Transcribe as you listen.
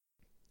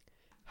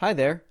Hi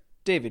there,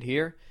 David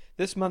here.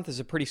 This month is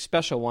a pretty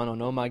special one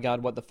on Oh My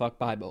God, What the Fuck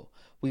Bible.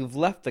 We've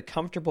left the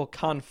comfortable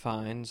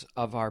confines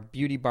of our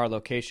beauty bar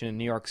location in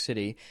New York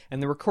City,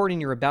 and the recording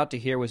you're about to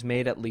hear was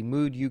made at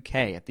Limmud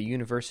UK at the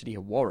University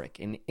of Warwick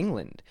in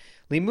England.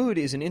 Limmud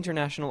is an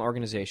international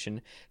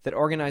organization that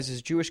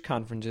organizes Jewish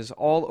conferences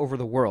all over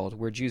the world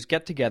where Jews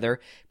get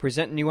together,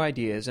 present new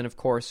ideas, and of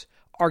course,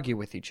 argue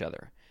with each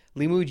other.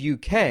 Limmud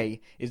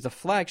UK is the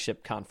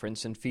flagship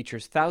conference and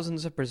features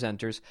thousands of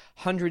presenters,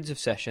 hundreds of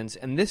sessions,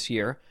 and this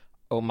year,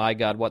 Oh My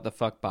God, What the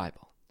Fuck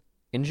Bible.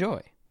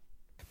 Enjoy.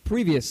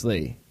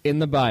 Previously in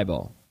the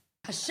Bible.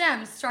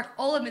 Hashem struck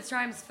all of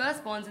Mitzrayim's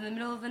firstborns in the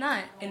middle of the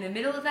night. In the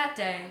middle of that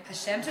day,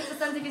 Hashem took the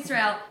sons of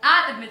Israel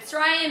out of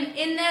Mitzrayim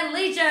in their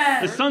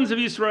legions. The sons of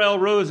Israel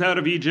rose out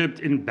of Egypt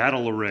in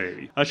battle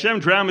array. Hashem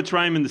drowned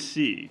Mitzrayim in the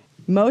sea.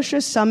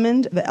 Moshe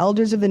summoned the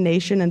elders of the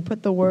nation and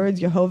put the words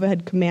Jehovah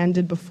had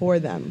commanded before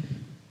them.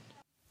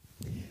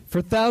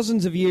 For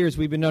thousands of years,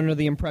 we've been under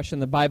the impression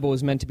the Bible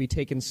was meant to be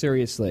taken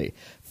seriously.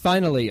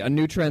 Finally, a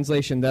new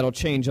translation that'll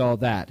change all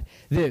that.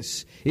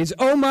 This is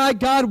Oh My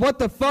God, What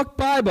the Fuck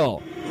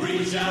Bible.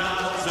 Reach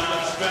out,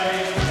 touch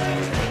faith.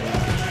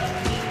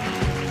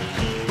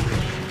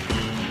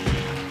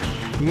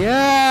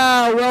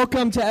 Yeah,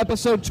 welcome to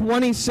episode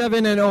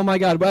 27 and oh my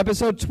God,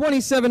 episode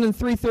 27 and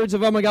 3/3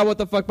 of Oh My God, What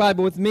the Fuck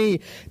Bible with me,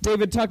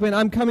 David Tuckman.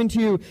 I'm coming to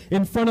you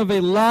in front of a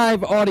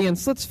live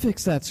audience. Let's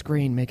fix that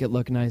screen, make it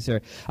look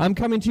nicer. I'm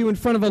coming to you in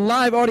front of a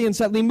live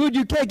audience at Limmud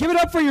UK. Give it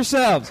up for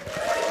yourselves.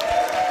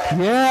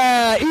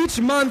 Yeah,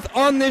 each month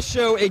on this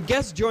show, a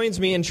guest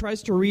joins me and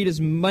tries to read as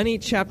many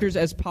chapters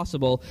as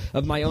possible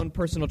of my own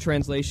personal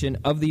translation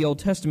of the Old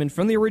Testament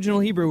from the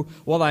original Hebrew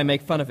while I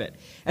make fun of it.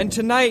 And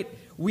tonight,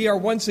 we are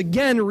once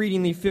again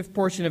reading the fifth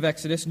portion of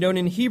Exodus, known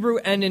in Hebrew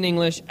and in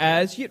English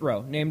as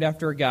Yitro, named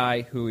after a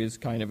guy who is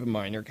kind of a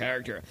minor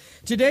character.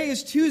 Today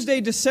is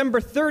Tuesday,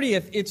 December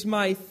 30th. It's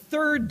my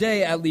third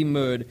day at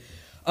Limmud.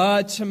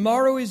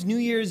 Tomorrow is New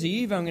Year's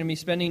Eve. I'm going to be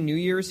spending New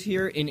Year's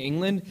here in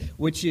England,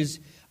 which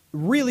is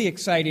really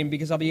exciting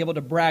because I'll be able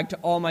to brag to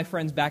all my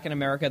friends back in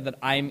America that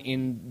I'm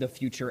in the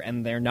future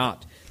and they're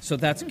not. So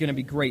that's going to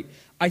be great.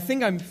 I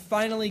think I'm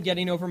finally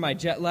getting over my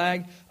jet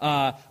lag.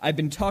 I've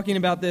been talking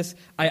about this.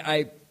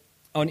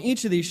 On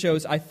each of these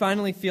shows, I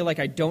finally feel like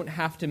I don't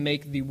have to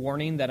make the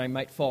warning that I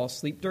might fall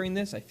asleep during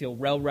this. I feel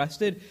well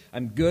rested.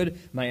 I'm good.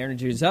 My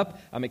energy is up.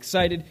 I'm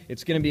excited.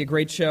 It's going to be a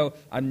great show.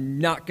 I'm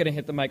not going to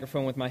hit the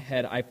microphone with my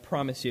head, I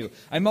promise you.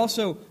 I'm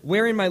also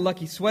wearing my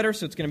lucky sweater,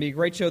 so it's going to be a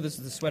great show. This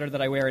is the sweater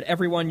that I wear at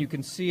everyone. You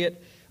can see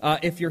it.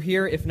 If you're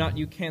here, if not,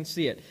 you can't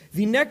see it.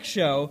 The next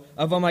show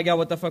of Oh My God,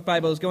 What the Fuck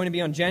Bible is going to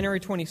be on January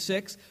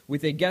 26th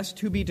with a guest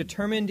to be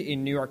determined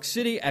in New York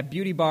City at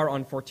Beauty Bar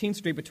on 14th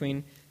Street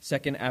between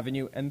 2nd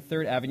Avenue and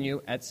 3rd Avenue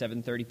at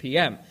 7:30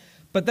 p.m.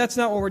 But that's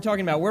not what we're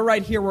talking about. We're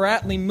right here. We're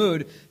at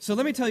Limmud. So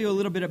let me tell you a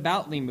little bit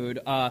about Limmud.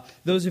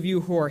 Those of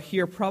you who are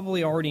here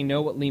probably already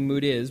know what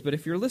Limmud is, but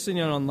if you're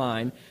listening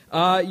online,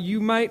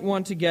 you might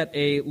want to get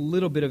a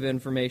little bit of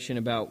information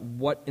about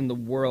what in the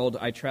world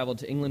I traveled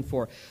to England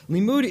for.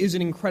 Limmud is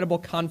an incredible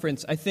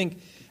conference. I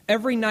think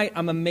every night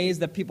I'm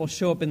amazed that people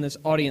show up in this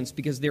audience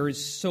because there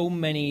is so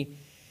many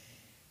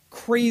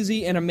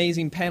crazy and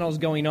amazing panels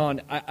going on.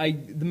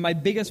 My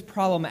biggest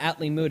problem at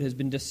Limmud has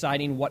been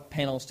deciding what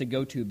panels to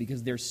go to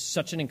because there's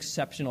such an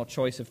exceptional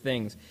choice of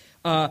things.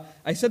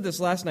 I said this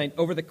last night.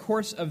 Over the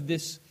course of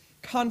this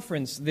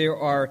conference, there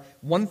are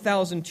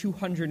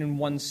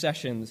 1,201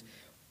 sessions,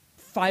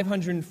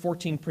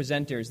 514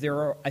 presenters. There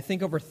are, I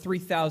think, over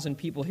 3,000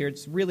 people here.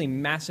 It's a really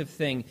massive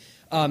thing.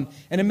 And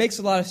it makes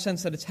a lot of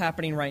sense that it's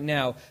happening right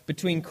now.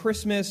 Between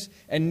Christmas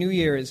and New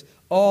Year's,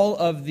 all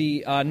of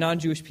the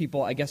non-Jewish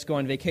people, I guess, go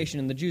on vacation,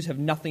 and the Jews have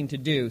nothing to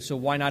do, so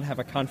why not have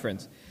a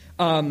conference?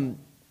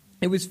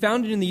 It was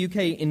founded in the UK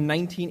in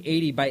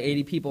 1980 by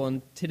 80 people,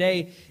 and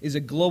today is a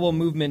global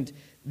movement.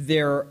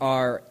 There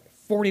are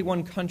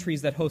 41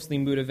 countries that host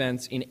Limmud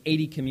events in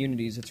 80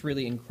 communities. It's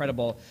really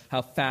incredible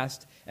how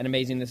fast and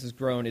amazing this has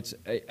grown. It's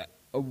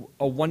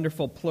a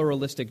wonderful,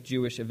 pluralistic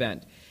Jewish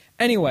event.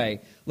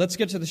 Anyway, let's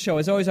get to the show.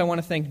 As always, I want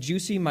to thank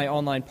Juicy, my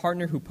online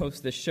partner, who posts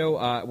this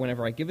show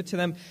whenever I give it to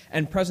them.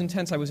 And Present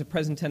Tense, I was a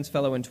Present Tense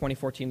fellow in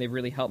 2014. They've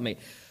really helped me.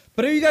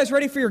 But are you guys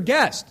ready for your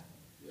guest?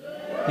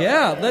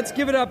 Yeah, let's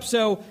give it up.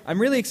 So I'm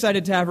really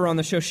excited to have her on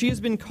the show. She has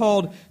been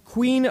called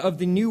Queen of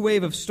the New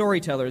Wave of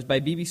Storytellers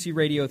by BBC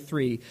Radio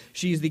 3.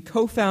 She's the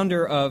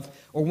co-founder of,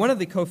 or one of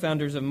the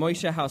co-founders of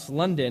Moishe House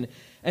London.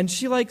 And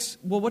she likes,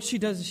 well, what she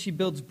does is she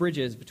builds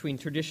bridges between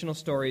traditional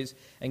stories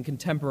and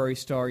contemporary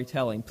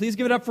storytelling. Please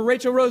give it up for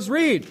Rachel Rose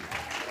Reid.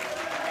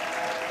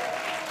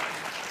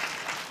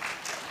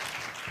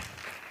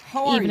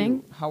 How are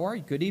you? How are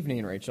you? Good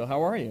evening, Rachel.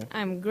 How are you?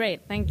 I'm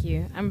great, thank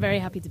you. I'm very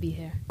happy to be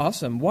here.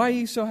 Awesome. Why are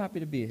you so happy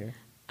to be here?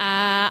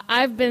 I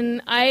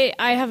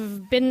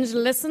have binge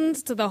listened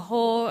to the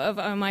whole of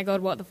Oh My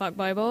God, What the Fuck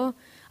Bible.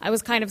 I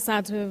was kind of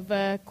sad to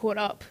have caught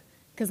up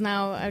because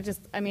now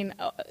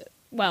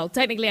well,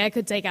 technically I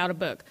could take out a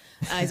book,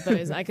 I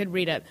suppose. I could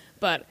read it,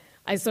 but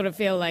I sort of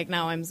feel like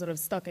now I'm sort of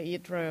stuck at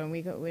Yitro, and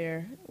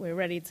we're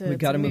ready to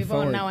move on.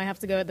 forward. Now I have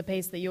to go at the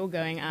pace that you're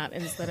going at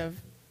instead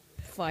of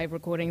 5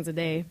 recordings a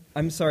day.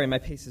 I'm sorry, my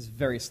pace is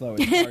very slow.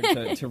 It's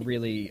hard to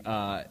really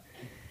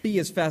be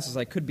as fast as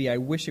I could be. I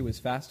wish it was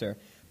faster.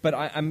 But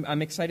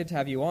I'm excited to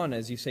have you on.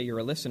 As you say, you're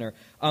a listener.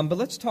 But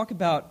let's talk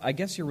about, I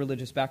guess, your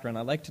religious background.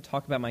 I like to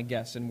talk about my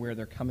guests and where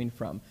they're coming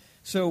from.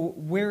 So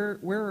where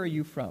are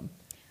you from?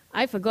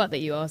 I forgot that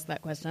you asked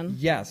that question.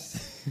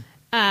 Yes.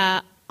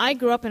 I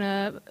grew up in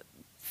a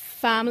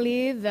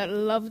family that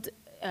loved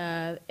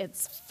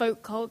its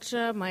folk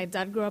culture. My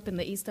dad grew up in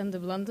the East End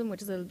of London,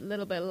 which is a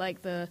little bit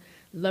like the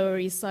Lower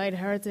East Side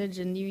heritage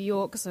in New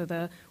York. So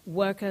the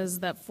workers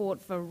that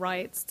fought for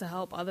rights to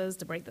help others,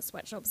 to break the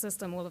sweatshop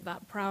system, all of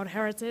that proud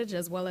heritage,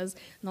 as well as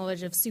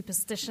knowledge of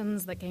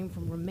superstitions that came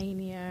from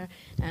Romania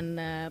and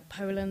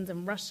Poland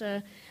and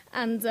Russia.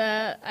 And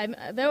there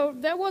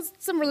was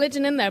some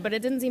religion in there, but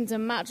it didn't seem to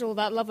match all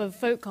that love of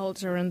folk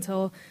culture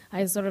until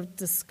I sort of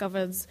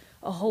discovered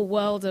a whole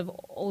world of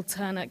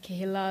alternate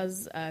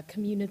kehilas,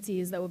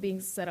 communities that were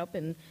being set up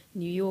in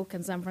New York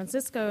and San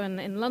Francisco and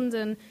in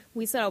London.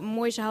 We set up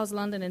Moishe House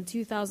London in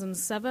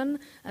 2007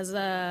 as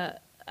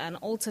an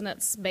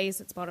alternate space.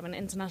 It's part of an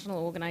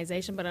international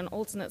organization, but an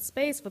alternate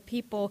space for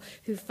people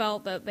who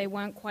felt that they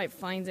weren't quite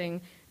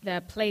finding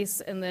their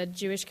place in the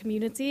Jewish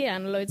community,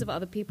 and loads of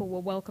other people were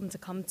welcome to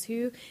come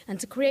too. And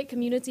to create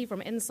community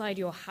from inside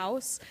your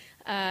house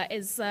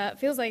feels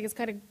like it's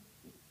kind of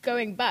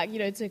going back,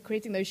 to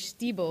creating those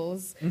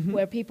stiebels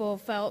where people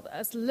felt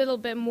a little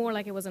bit more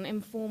like it was an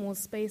informal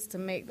space to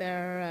make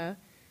their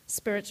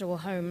spiritual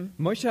home.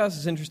 Moishe House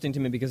is interesting to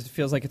me because it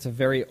feels like it's a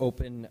very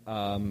open,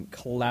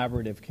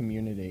 collaborative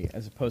community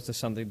as opposed to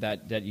something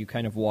that you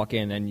kind of walk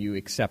in and you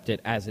accept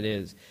it as it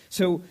is.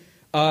 So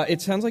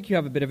it sounds like you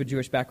have a bit of a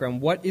Jewish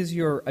background.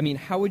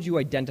 How would you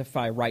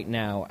identify right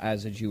now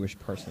as a Jewish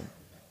person?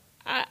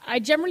 I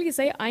generally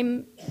say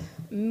I'm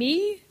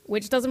me,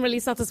 which doesn't really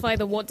satisfy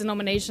the what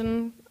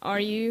denomination are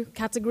you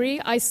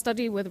category. I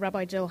study with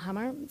Rabbi Jill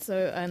Hammer,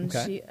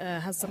 she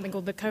has something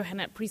called the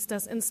Kohenet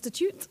Priestess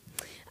Institute,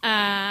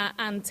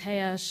 and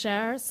Taya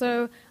Sher.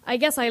 So I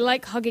guess I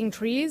like hugging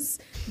trees,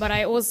 but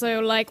I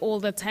also like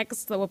all the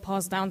texts that were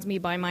passed down to me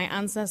by my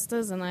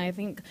ancestors, and I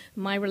think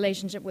my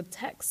relationship with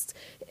text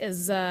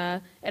is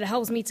it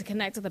helps me to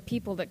connect to the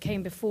people that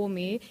came before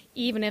me,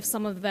 even if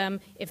some of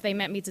them, if they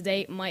met me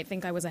today, might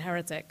think I was a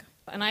heretic.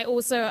 And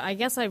I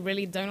guess I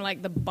really don't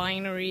like the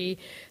binary,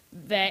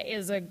 there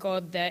is a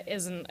God, there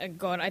isn't a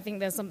God. I think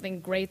there's something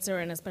greater,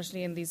 and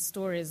especially in these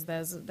stories,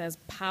 there's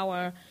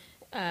power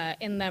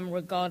in them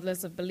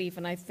regardless of belief.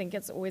 And I think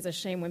it's always a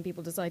shame when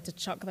people decide to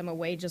chuck them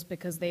away just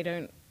because they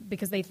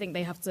think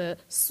they have to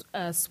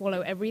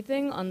swallow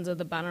everything under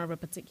the banner of a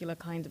particular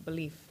kind of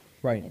belief.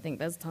 Right. I think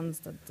there's tons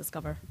to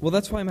discover. Well,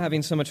 that's why I'm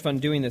having so much fun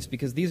doing this,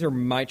 because these are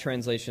my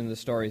translation of the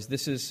stories.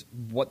 This is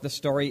what the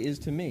story is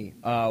to me.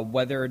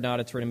 Whether or not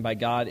it's written by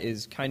God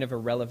is kind of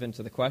irrelevant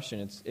to the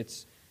question.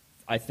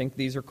 I think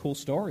these are cool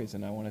stories,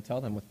 and I want to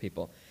tell them with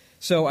people.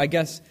 So I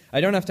guess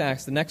I don't have to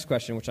ask the next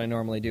question, which I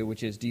normally do,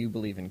 which is, do you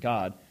believe in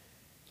God?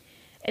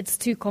 It's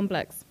too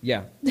complex.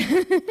 Yeah.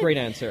 Great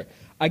answer.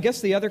 I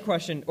guess the other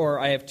question, or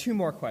I have 2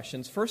 more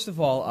questions. First of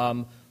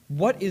all,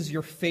 what is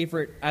your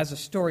favorite, as a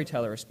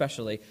storyteller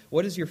especially,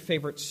 what is your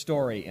favorite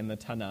story in the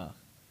Tanakh?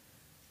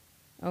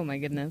 Oh my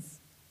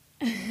goodness.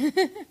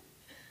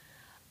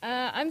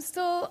 I'm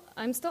still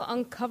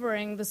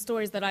uncovering the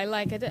stories that I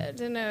like. I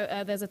don't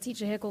know. There's a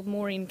teacher here called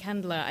Maureen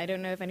Kendler. I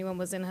don't know if anyone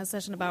was in her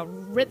session about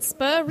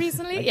Ritzpah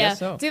recently. I guess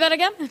so. Do that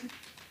again.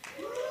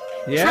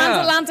 Yeah.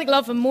 Transatlantic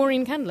love for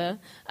Maureen Kendler.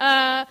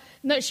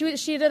 No,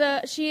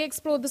 she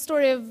explored the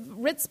story of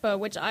Ritzpah,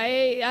 which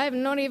I have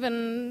not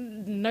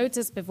even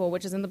noticed before,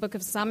 which is in the book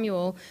of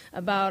Samuel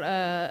about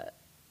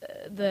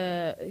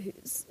the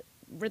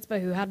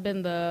Ritzpah, who had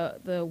been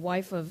the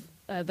wife of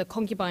the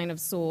concubine of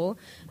Saul,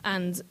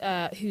 and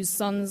whose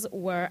sons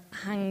were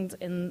hanged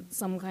in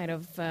some kind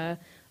of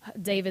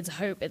David's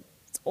hope.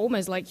 It's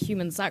almost like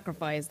human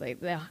sacrifice.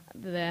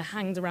 They're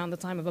hanged around the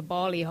time of a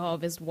barley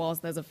harvest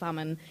whilst there's a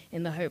famine,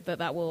 in the hope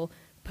that will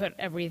put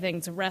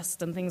everything to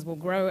rest and things will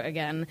grow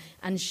again.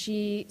 And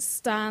she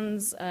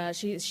stands,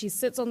 she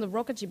sits on the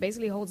rock, and she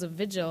basically holds a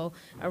vigil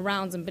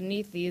around and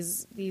beneath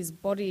these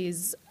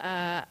bodies,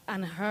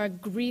 and her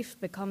grief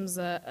becomes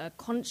a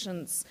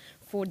conscience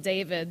for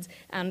David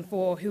and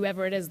for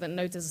whoever it is that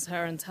notices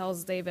her and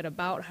tells David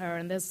about her.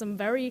 And there's some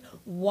very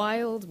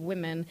wild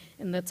women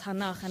in the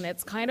Tanakh, and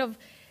it's kind of,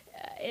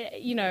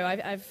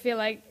 I feel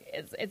like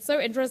it's so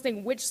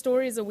interesting. Which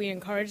stories are we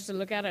encouraged to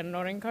look at and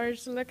not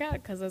encouraged to look at?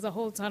 Because there's a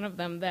whole ton of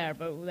them there,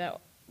 but they're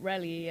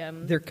really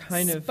they're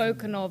kind of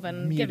spoken of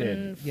and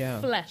muted,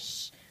 given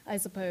flesh, I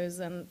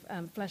suppose, and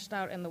fleshed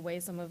out in the way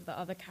some of the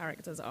other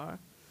characters are.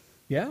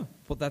 Yeah,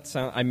 well,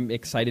 I'm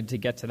excited to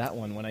get to that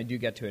one when I do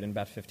get to it in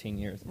about 15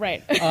 years.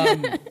 Right.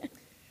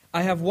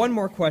 I have one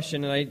more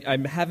question, and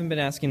I haven't been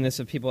asking this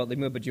of people at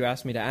Limud, but you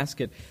asked me to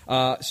ask it.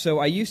 So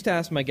I used to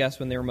ask my guests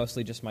when they were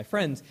mostly just my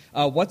friends,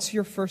 what's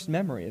your first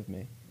memory of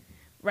me?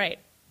 Right.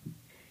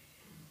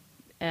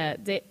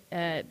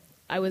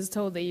 I was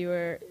told that you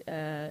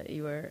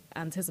were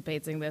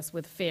anticipating this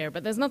with fear,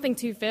 but there's nothing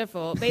too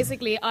fearful.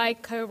 Basically, I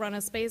co-run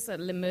a space at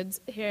Limud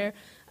here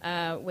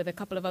with a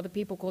couple of other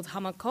people called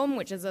Hamakom,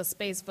 which is a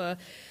space for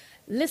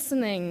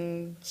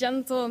listening,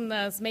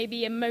 gentleness,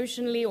 maybe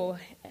emotionally or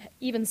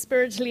even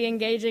spiritually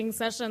engaging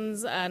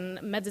sessions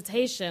and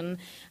meditation.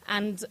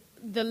 And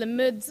the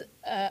Limud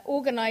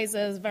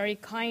organizers very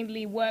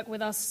kindly work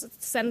with us,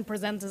 send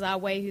presenters our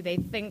way who they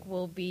think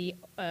will be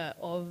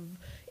of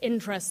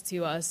interest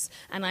to us.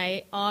 And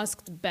I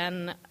asked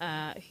Ben,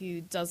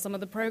 who does some of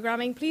the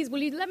programming, please,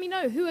 will you let me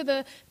know who are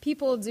the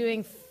people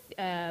doing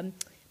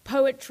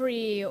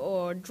poetry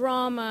or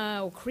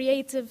drama or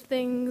creative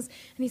things?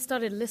 And he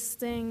started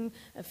listing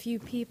a few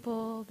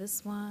people,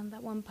 this one,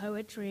 that one,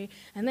 poetry.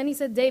 And then he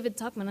said David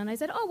Tuckman, and I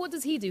said, oh, what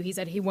does he do? He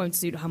said he won't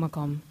suit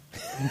Hamakom.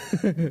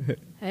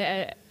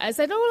 I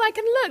said, oh, well, I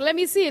can look, let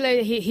me see.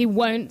 Like, he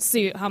won't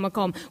suit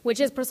Hamakom, which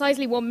is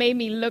precisely what made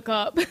me look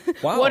up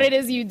what it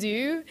is you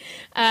do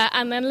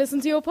and then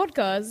listen to your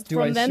podcast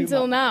from then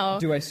till now.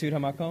 Do I suit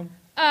Hamakom?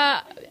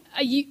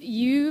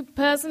 You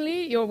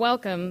personally, you're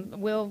welcome.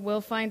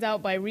 We'll find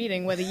out by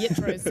reading whether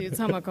Yitro suits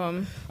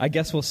Hamakom. I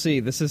guess we'll see.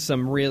 This is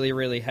some really,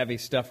 really heavy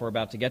stuff we're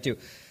about to get to.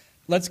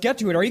 Let's get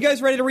to it. Are you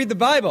guys ready to read the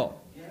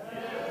Bible? Yeah.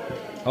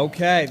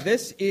 Okay,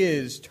 this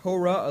is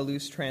Torah, a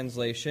loose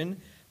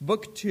translation,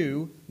 Book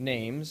 2,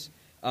 Names,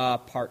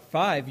 Part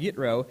 5,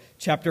 Yitro,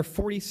 Chapter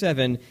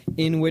 47,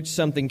 in which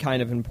something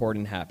kind of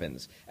important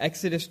happens.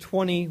 Exodus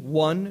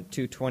 21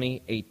 to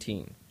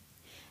 20:18.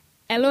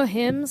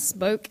 Elohim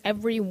spoke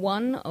every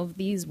one of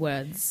these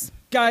words.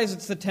 Guys,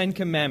 it's the 10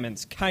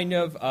 Commandments. Kind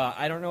of,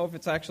 I don't know if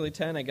it's actually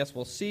 10. I guess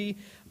we'll see.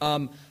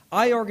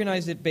 I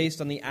organized it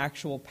based on the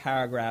actual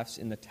paragraphs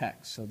in the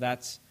text. So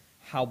that's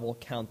how we'll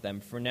count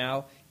them. For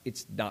now,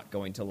 it's not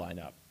going to line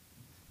up.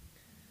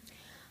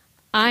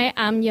 I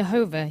am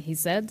Jehovah, he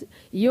said,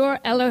 your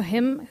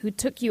Elohim who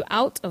took you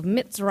out of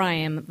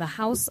Mitzrayim, the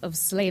house of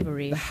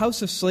slavery. The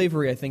house of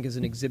slavery, I think, is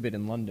an exhibit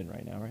in London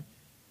right now, right?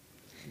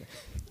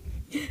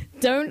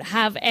 Don't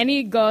have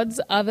any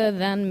gods other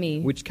than me.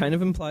 Which kind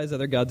of implies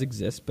other gods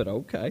exist, but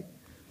okay.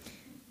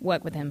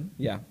 Work with him.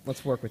 Yeah,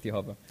 let's work with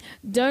Jehovah.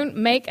 Don't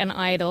make an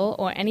idol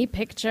or any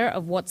picture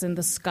of what's in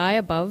the sky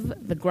above,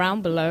 the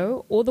ground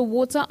below, or the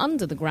water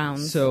under the ground.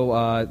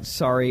 So,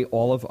 sorry,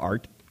 all of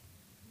art.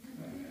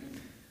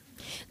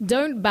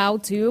 Don't bow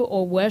to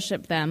or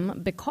worship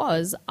them,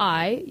 because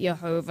I,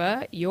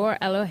 Jehovah, your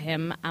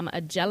Elohim, am a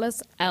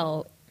jealous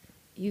El.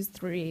 Use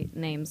 3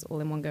 names all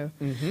in one go.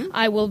 Mm-hmm.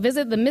 I will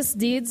visit the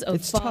misdeeds of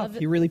It's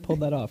tough. You really pulled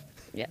that off.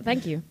 Yeah,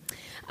 thank you.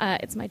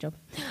 It's my job.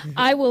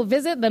 I will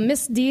visit the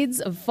misdeeds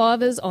of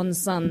fathers on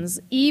sons,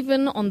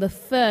 even on the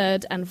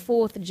 3rd and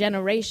 4th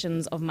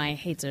generations of my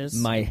haters.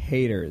 My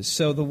haters.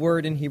 So the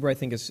word in Hebrew, I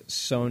think, is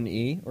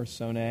son'i or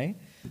soneh.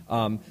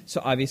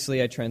 So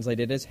obviously I translate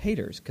it as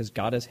haters, because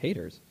God has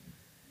haters.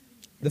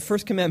 The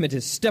first commandment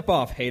is step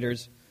off,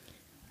 haters.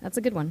 That's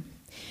a good one.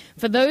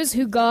 For those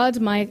who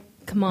guard my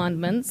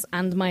commandments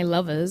and my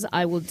lovers,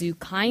 I will do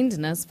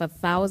kindness for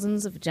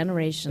thousands of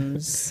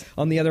generations.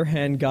 On the other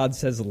hand, God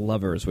says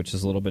lovers, which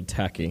is a little bit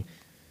tacky.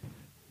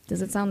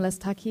 Does it sound less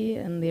tacky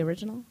in the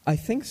original? I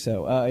think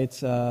so. It's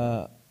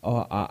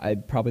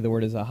probably the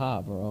word is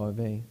ahav or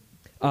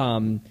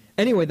oave.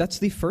 Anyway, that's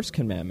the first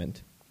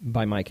commandment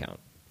by my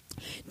count.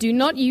 Do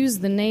not use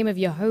the name of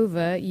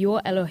Jehovah,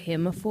 your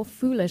Elohim, for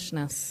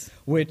foolishness.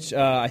 Which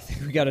I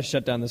think we got to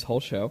shut down this whole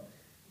show.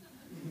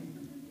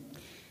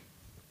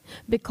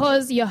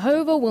 Because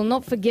Jehovah will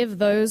not forgive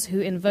those who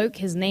invoke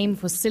his name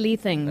for silly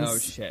things. Oh,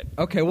 shit.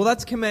 Okay, well,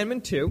 that's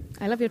commandment 2.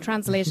 I love your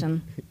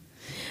translation.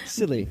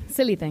 Silly.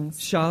 Silly things.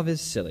 Shav is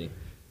silly.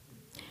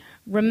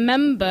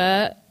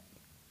 Remember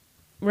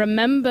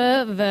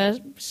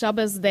the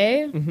Shabbos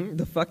day. Mm-hmm,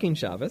 the fucking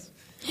Shabbos.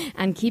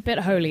 And keep it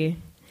holy.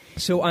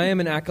 So I am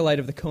an acolyte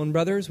of the Coen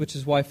brothers, which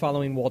is why,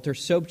 following Walter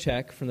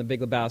Sobchak from The Big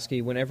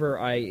Lebowski, whenever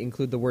I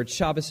include the word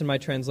Shabbos in my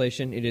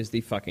translation, it is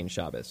the fucking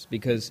Shabbos.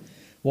 Because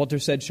Walter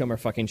said, Shomer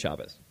fucking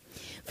Shabbos.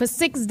 For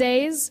 6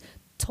 days,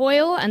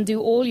 toil and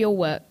do all your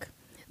work.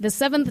 The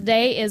 7th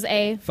day is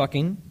a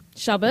fucking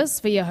Shabbos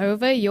for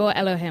Jehovah, your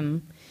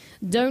Elohim.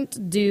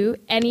 Don't do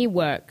any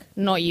work,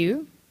 not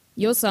you,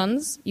 your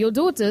sons, your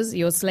daughters,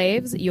 your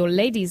slaves, your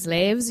lady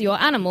slaves,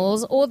 your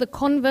animals, or the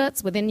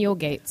converts within your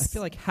gates. I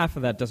feel like half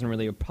of that doesn't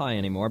really apply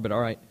anymore, but all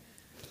right.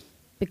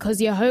 Because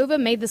Jehovah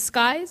made the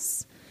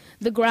skies,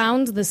 the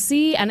ground, the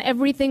sea, and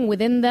everything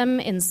within them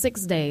in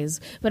 6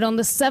 days. But on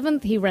the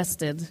 7th he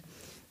rested.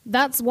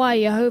 That's why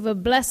Jehovah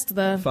blessed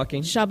the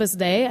fucking Shabbos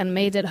day and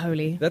made it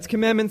holy. That's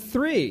commandment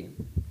 3.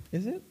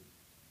 Is it?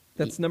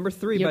 That's number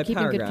 3 You're by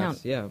keeping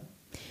paragraphs. Good count. Yeah.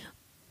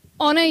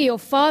 Honor your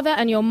father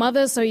and your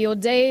mother, so your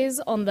days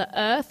on the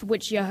earth,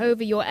 which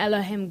Jehovah your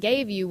Elohim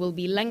gave you, will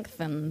be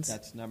lengthened.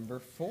 That's number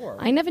 4.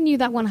 I never knew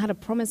that one had a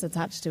promise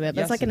attached to it.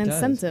 That's like an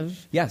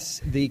incentive.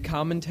 Yes, the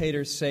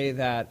commentators say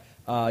that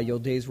your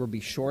days will be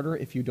shorter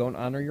if you don't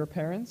honor your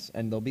parents,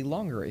 and they'll be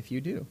longer if you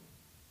do.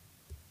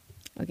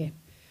 Okay.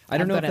 I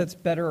don't know if that's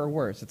better or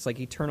worse. It's like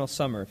eternal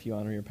summer if you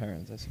honor your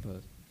parents, I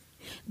suppose.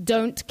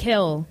 Don't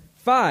kill.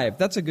 5,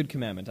 that's a good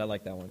commandment. I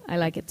like that one. I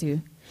like it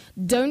too.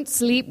 Don't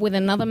sleep with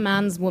another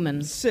man's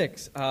woman.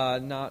 6,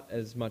 not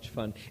as much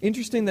fun.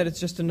 Interesting that it's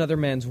just another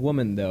man's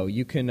woman, though.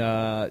 You can,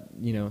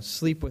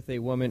 sleep with a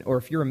woman, or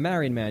if you're a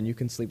married man, you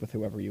can sleep with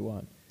whoever you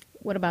want.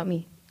 What about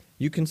me?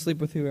 You can sleep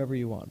with whoever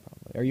you want,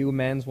 probably. Are you a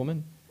man's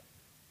woman?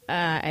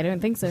 I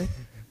don't think so.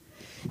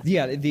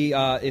 Yeah,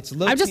 it's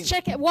low. I'm just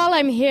checking. While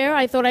I'm here,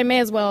 I thought I may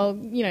as well,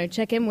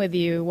 check in with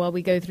you while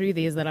we go through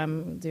these that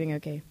I'm doing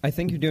okay. I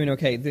think you're doing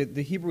okay.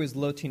 The Hebrew is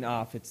lo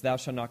tinaf. It's thou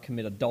shalt not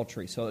commit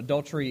adultery. So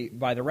adultery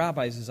by the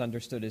rabbis is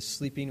understood as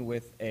sleeping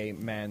with a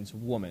man's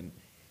woman.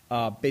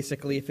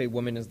 Basically, if a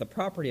woman is the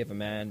property of a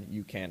man,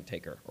 you can't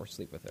take her or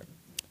sleep with her.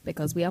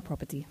 Because we are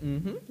property.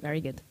 Mm-hmm. Very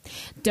good.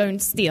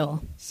 Don't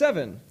steal.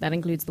 7. That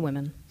includes the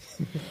women.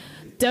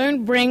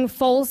 Don't bring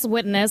false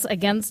witness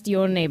against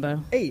your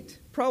neighbor. 8.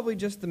 Probably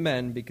just the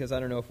men, because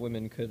I don't know if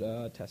women could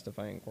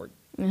testify in court.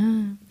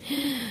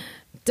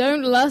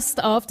 Don't lust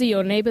after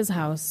your neighbor's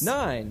house.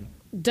 9.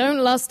 Don't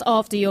lust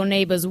after your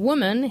neighbor's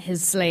woman,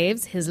 his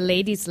slaves, his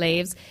lady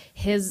slaves,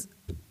 his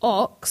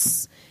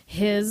ox,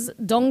 his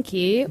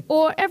donkey,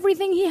 or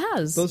everything he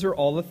has. Those are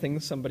all the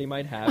things somebody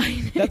might have.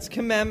 That's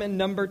commandment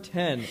number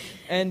 10.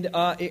 And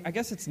I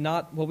guess it's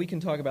not, well, we can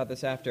talk about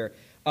this after.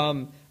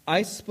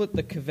 I split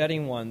the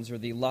coveting ones, or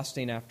the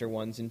lusting after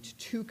ones, into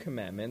 2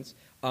 commandments,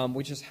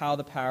 which is how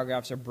the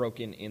paragraphs are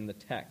broken in the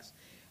text.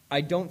 I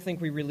don't think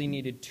we really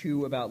needed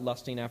 2 about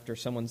lusting after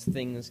someone's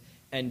things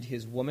and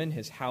his woman,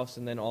 his house,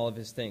 and then all of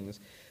his things.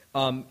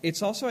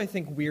 It's also, I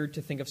think, weird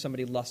to think of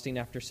somebody lusting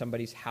after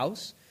somebody's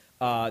house.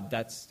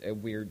 That's a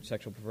weird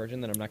sexual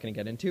perversion that I'm not going to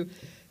get into.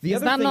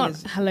 Is that not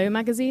Hello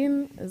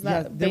Magazine? Is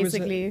that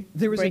basically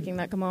breaking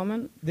that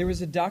commandment? There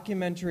was a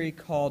documentary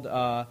called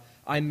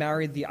I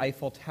Married the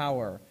Eiffel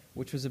Tower,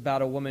 which was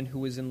about a woman who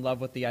was in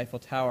love with the Eiffel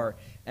Tower,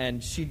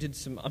 and she did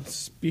some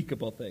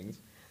unspeakable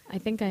things. I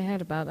think I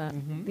heard about that.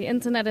 Mm-hmm. The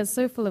internet is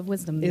so full of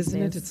wisdom these days.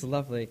 Isn't it? It's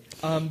lovely.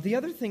 The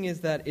other thing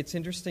is that it's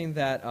interesting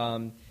that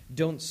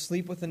don't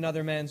sleep with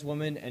another man's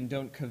woman and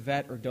don't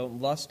covet or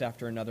don't lust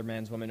after another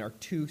man's woman are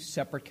 2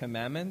 separate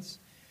commandments,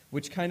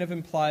 which kind of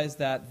implies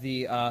that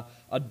the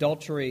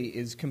adultery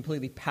is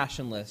completely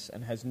passionless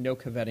and has no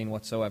coveting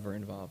whatsoever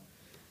involved.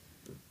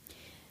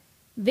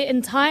 The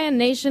entire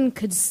nation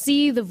could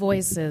see the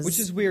voices. Which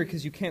is weird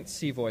because you can't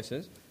see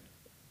voices.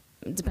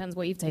 It depends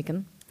what you've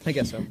taken. I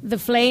guess so. The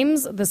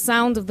flames, the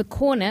sound of the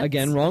cornets.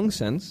 Again, wrong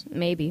sense.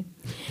 Maybe.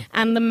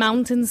 And the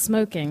mountain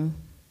smoking.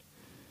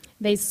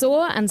 They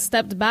saw and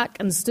stepped back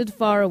and stood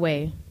far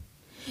away.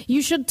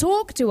 You should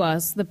talk to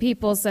us, the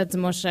people said to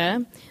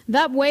Moshe.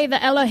 That way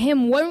the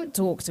Elohim won't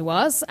talk to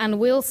us and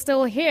we'll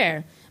still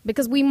hear,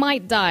 because we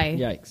might die.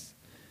 Yikes.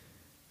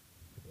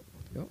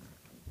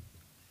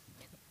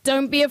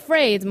 Don't be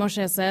afraid,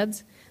 Moshe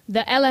said.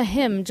 The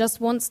Elohim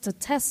just wants to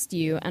test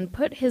you and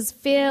put his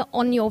fear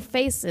on your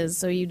faces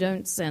so you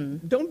don't sin.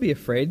 Don't be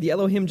afraid. The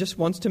Elohim just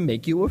wants to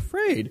make you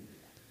afraid.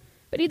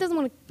 But he doesn't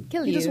want to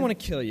kill you. He doesn't want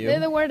to kill you.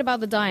 They're worried about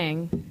the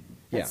dying.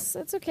 Yeah.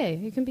 It's okay.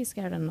 You can be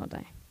scared and not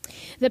die.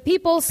 The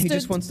people stood... He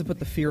just wants to put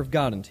the fear of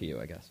God into you,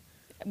 I guess.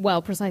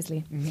 Well,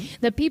 precisely. Mm-hmm.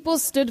 The people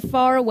stood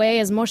far away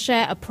as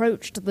Moshe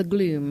approached the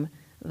gloom.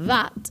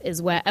 That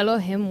is where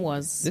Elohim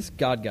was. This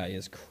God guy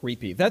is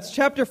creepy. That's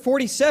chapter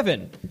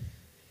 47.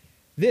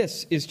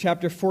 This is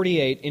chapter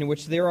 48, in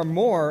which there are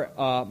more,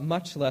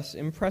 much less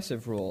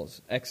impressive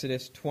rules.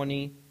 Exodus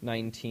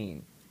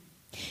 20:19.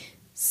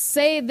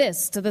 Say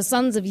this to the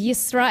sons of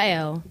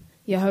Yisrael,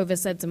 Yehovah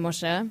said to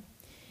Moshe.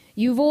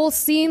 You've all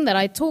seen that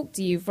I talk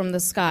to you from the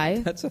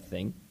sky. That's a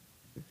thing.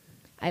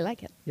 I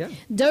like it. Yeah.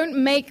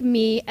 Don't make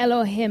me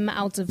Elohim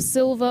out of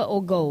silver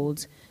or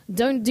gold.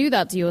 Don't do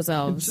that to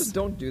yourselves. Just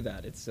don't do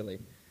that. It's silly.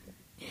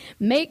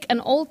 Make an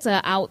altar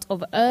out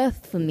of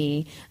earth for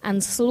me,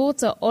 and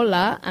slaughter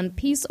olah and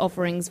peace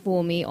offerings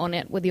for me on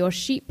it with your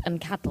sheep and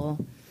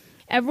cattle.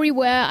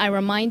 Everywhere I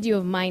remind you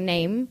of my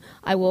name,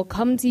 I will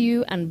come to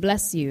you and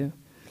bless you.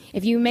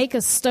 If you make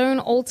a stone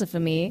altar for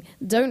me,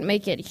 don't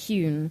make it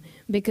hewn,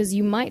 because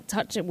you might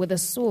touch it with a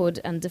sword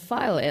and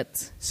defile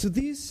it. So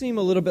these seem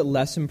a little bit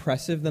less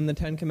impressive than the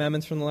 10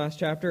 Commandments from the last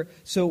chapter.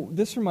 So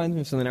this reminds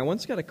me of something. I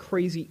once got a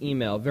crazy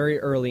email very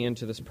early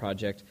into this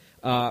project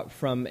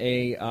from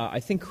a, I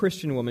think,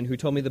 Christian woman who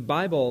told me the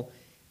Bible,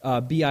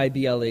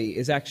 Bible,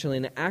 is actually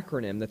an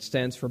acronym that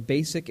stands for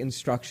Basic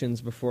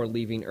Instructions Before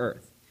Leaving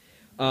Earth.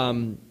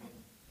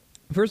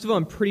 First of all,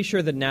 I'm pretty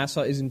sure that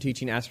NASA isn't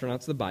teaching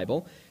astronauts the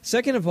Bible.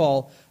 Second of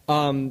all,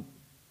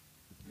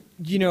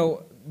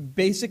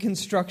 basic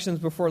instructions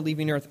before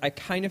leaving Earth, I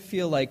kind of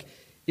feel like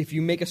if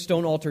you make a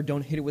stone altar,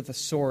 don't hit it with a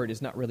sword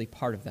is not really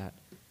part of that.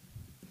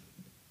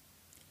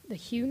 The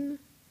hewn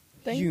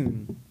thing?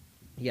 Hewn,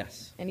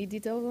 yes. Any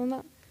details on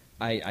that?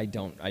 I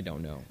don't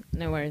know.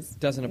 No worries.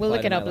 Doesn't apply We'll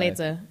look to it up my life.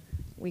 later.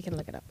 We can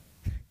look it up.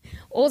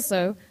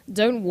 Also,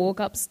 don't walk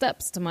up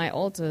steps to my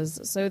altars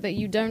so that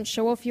you don't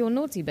show off your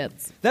naughty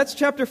bits. That's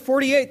chapter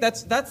 48.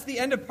 That's the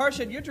end of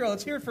Parshat Yitro.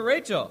 Let's hear it for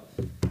Rachel.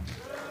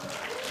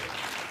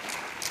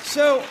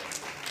 So,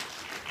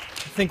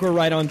 think we're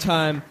right on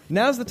time.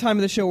 Now's the time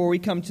of the show where we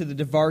come to the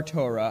Devar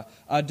Torah.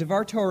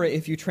 Devar Torah,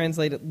 if you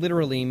translate it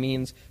literally,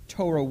 means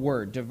Torah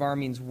word. Devar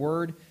means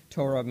word.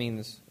 Torah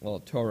means,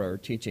 well, Torah or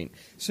teaching.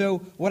 So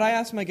what I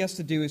ask my guests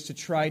to do is to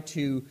try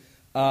to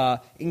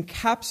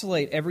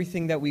encapsulate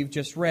everything that we've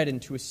just read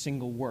into a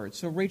single word.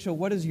 So Rachel,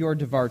 what is your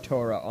Devar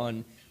Torah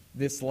on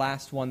this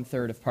last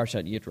one-third of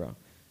Parshat Yitro?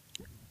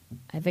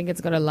 I think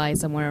it's got to lie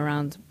somewhere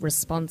around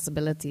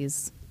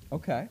responsibilities.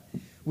 Okay.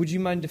 Would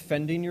you mind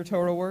defending your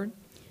Torah word?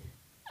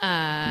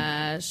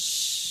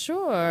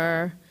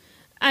 Sure.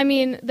 I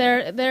mean,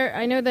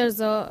 I know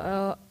there's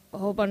a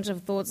whole bunch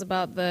of thoughts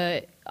about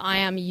the I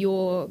am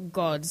your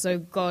God. So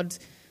God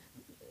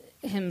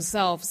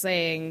himself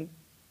saying,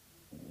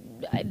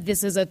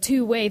 this is a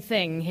two-way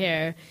thing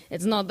here.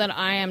 It's not that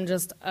I am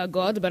just a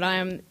God, but I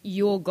am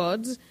your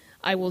God.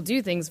 I will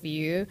do things for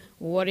you.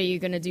 What are you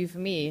going to do for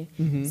me?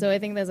 Mm-hmm. So I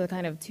think there's a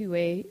kind of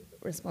two-way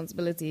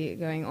responsibility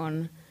going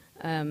on.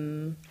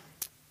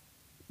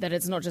 That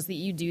it's not just that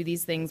you do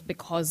these things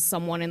because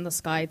someone in the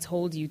sky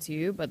told you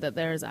to, but that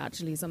there is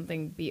actually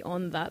something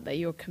beyond that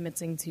you're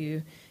committing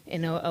to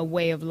in a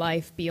way of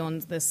life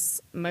beyond this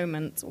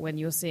moment when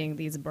you're seeing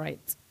these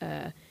bright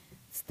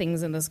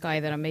things in the sky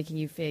that are making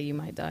you fear you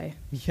might die.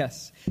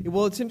 Yes.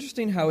 Well, it's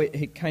interesting how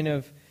it kind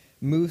of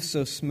moves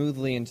so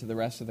smoothly into the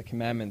rest of the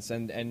commandments.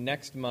 And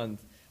next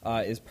month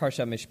is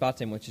Parshat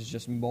Mishpatim, which is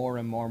just more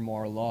and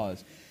more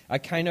laws. I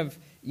kind of,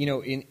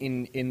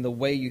 in the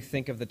way you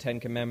think of the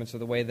Ten Commandments, or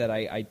the way that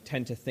I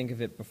tend to think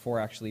of it before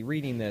actually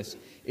reading this,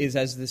 is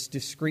as this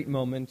discrete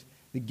moment,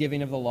 the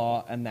giving of the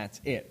law, and that's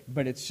it.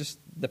 But it's just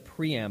the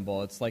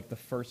preamble. It's like the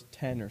first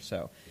 10 or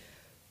so.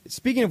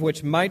 Speaking of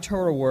which, my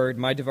Torah word,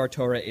 my Devar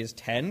Torah, is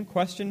 10, ?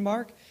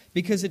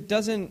 Because it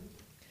doesn't...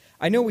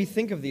 I know we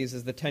think of these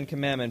as the Ten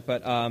Commandments,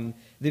 but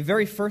the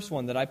very first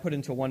one that I put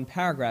into one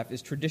paragraph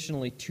is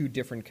traditionally 2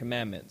 different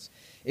commandments.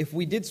 If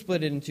we did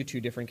split it into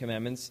 2 different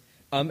commandments,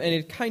 and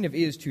it kind of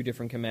is 2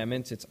 different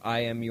commandments, it's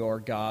I am your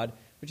God,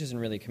 which isn't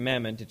really a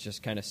commandment, it's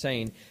just kind of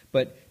saying,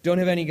 but don't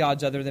have any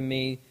gods other than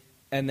me,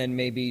 and then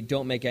maybe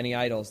don't make any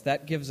idols.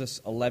 That gives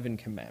us 11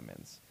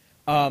 commandments.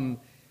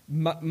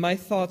 My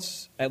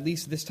thoughts, at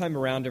least this time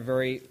around, are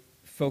very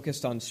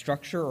focused on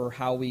structure or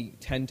how we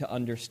tend to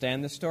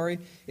understand the story.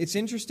 It's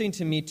interesting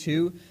to me,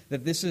 too,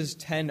 that this is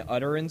 10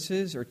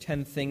 utterances or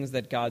 10 things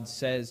that God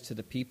says to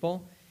the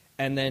people,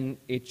 and then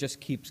it just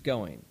keeps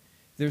going.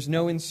 There's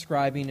no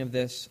inscribing of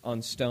this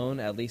on stone,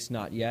 at least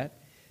not yet.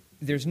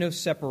 There's no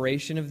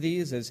separation of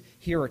these as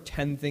here are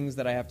 10 things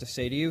that I have to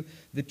say to you.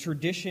 The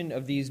tradition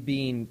of these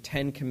being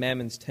 10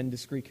 commandments, 10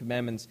 discrete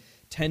commandments,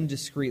 10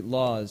 discrete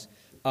laws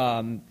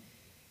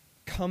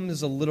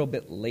comes a little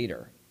bit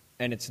later.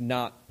 And it's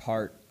not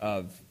part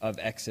of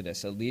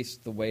Exodus, at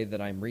least the way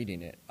that I'm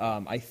reading it.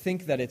 I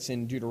think that it's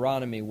in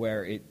Deuteronomy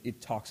where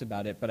it talks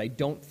about it, but I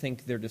don't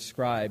think they're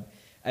described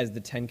as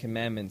the 10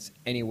 Commandments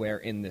anywhere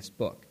in this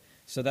book.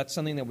 So that's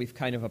something that we've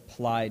kind of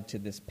applied to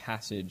this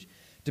passage,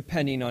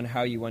 depending on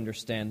how you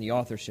understand the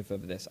authorship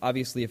of this.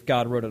 Obviously, if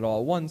God wrote it all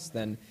at once,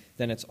 then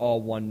it's all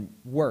one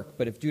work.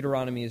 But if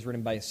Deuteronomy is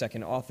written by a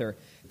second author,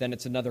 then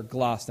it's another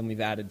gloss than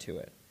we've added to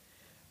it.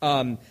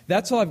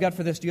 That's all I've got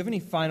for this. Do you have any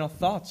final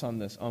thoughts on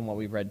this, on what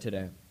we've read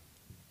today?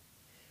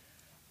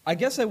 I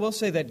guess I will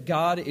say that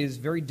God is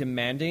very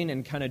demanding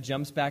and kind of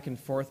jumps back and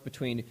forth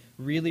between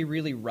really,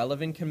 really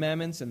relevant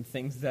commandments and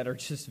things that are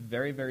just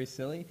very, very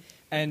silly.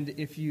 And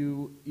if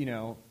you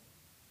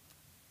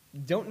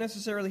don't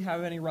necessarily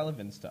have any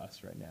relevance to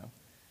us right now.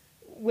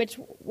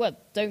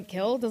 Don't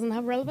kill doesn't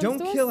have relevance to us?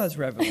 Don't kill has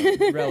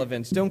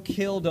relevance. Don't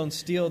kill, don't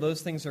steal,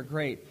 those things are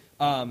great.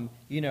 When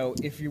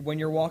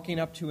you're walking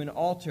up to an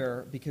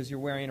altar because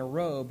you're wearing a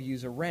robe,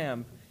 use a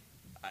ramp.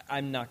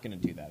 I'm not going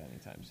to do that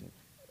anytime soon.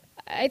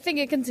 I think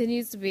it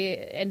continues to be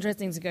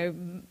interesting to go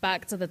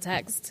back to the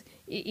text.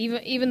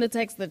 Even the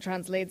text that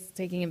translates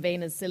taking in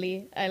vain is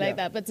silly. I like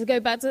that. But to go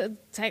back to the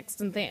text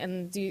and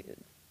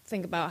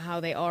think about how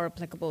they are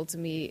applicable to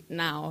me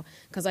now,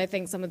 because I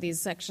think some of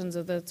these sections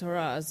of the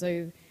Torah are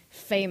so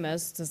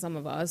famous to some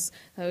of us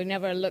that we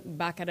never look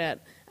back at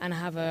it and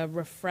have a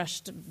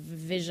refreshed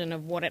vision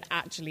of what it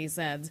actually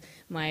said.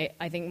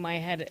 I think my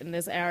head in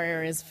this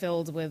area is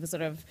filled with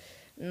sort of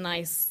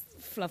nice,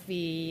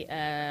 fluffy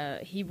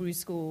Hebrew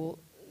school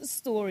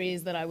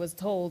stories that I was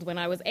told when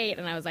I was 8,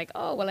 and I was like,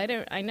 oh, well,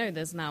 I know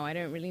this now. I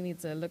don't really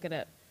need to look at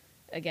it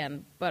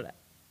again. But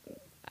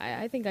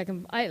I think I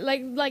can. I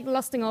like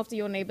lusting after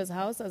your neighbor's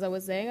house, as I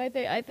was saying.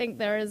 I think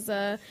there is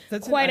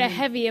quite a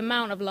heavy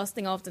amount of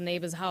lusting after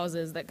neighbors'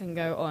 houses that can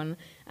go on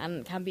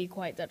and can be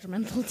quite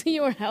detrimental to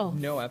your health.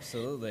 No,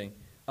 absolutely.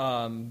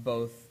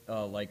 Both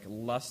like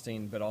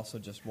lusting, but also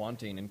just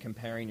wanting and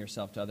comparing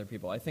yourself to other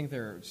people. I think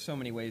there are so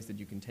many ways that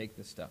you can take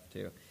this stuff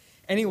too.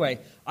 Anyway,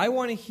 I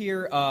want to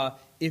hear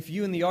if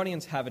you in the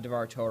audience have a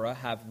Devar Torah,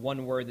 have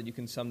one word that you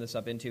can sum this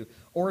up into,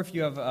 or if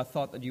you have a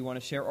thought that you want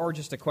to share, or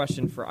just a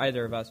question for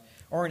either of us,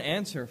 or an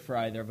answer for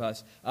either of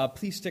us,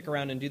 please stick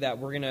around and do that.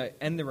 We're going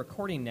to end the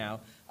recording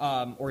now,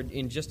 or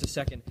in just a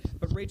second.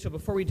 But Rachel,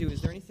 before we do,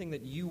 is there anything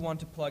that you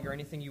want to plug or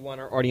anything you want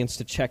our audience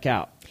to check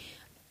out?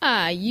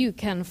 You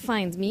can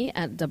find me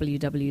at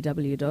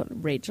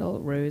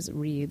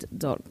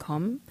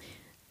www.rachelrosereid.com.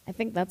 I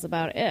think that's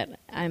about it.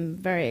 I'm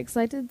very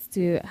excited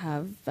to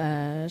have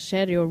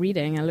shared your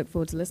reading. I look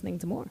forward to listening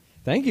to more.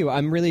 Thank you.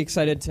 I'm really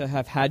excited to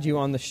have had you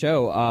on the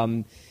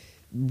show.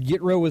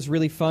 Yitro was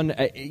really fun.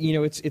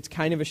 It's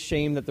kind of a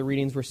shame that the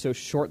readings were so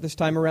short this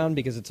time around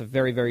because it's a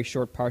very, very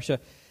short parsha.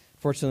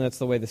 Fortunately, that's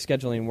the way the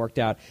scheduling worked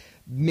out.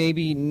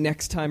 Maybe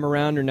next time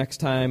around or next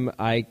time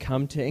I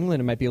come to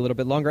England, it might be a little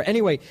bit longer.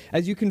 Anyway,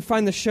 as you can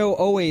find the show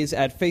always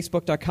at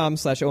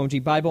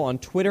facebook.com/OMGBible, on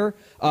Twitter,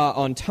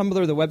 on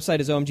Tumblr. The website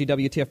is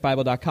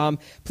omgwtfbible.com.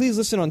 Please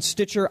listen on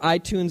Stitcher,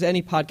 iTunes,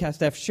 any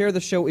podcast app. Share the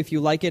show if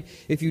you like it.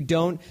 If you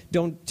don't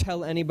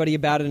tell anybody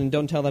about it and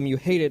don't tell them you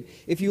hate it.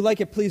 If you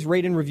like it, please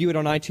rate and review it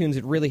on iTunes.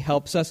 It really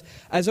helps us.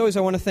 As always,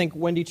 I want to thank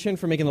Wendy Chin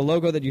for making the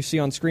logo that you see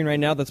on screen right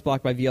now that's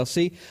blocked by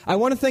VLC. I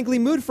want to thank Lee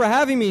Mood for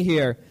having me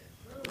here.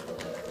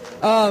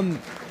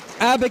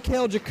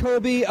 Abigail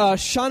Jacoby,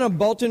 Shauna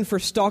Bolton for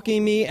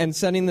stalking me and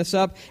setting this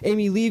up,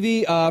 Amy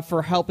Levy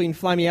for helping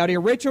fly me out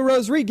here, Rachel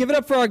Rose Reid, give it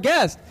up for our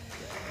guest.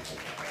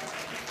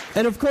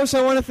 And of course,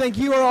 I want to thank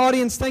you, our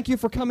audience. Thank you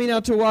for coming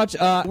out to watch.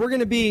 We're going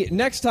to be,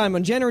 next time,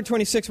 on January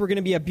 26th, we're going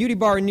to be at Beauty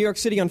Bar in New York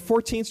City on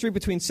 14th Street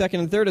between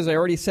 2nd and 3rd, as I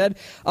already said.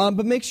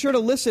 But make sure to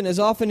listen as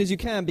often as you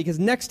can, because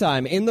next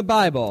time, in the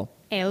Bible,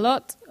 a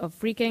lot of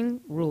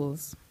freaking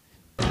rules.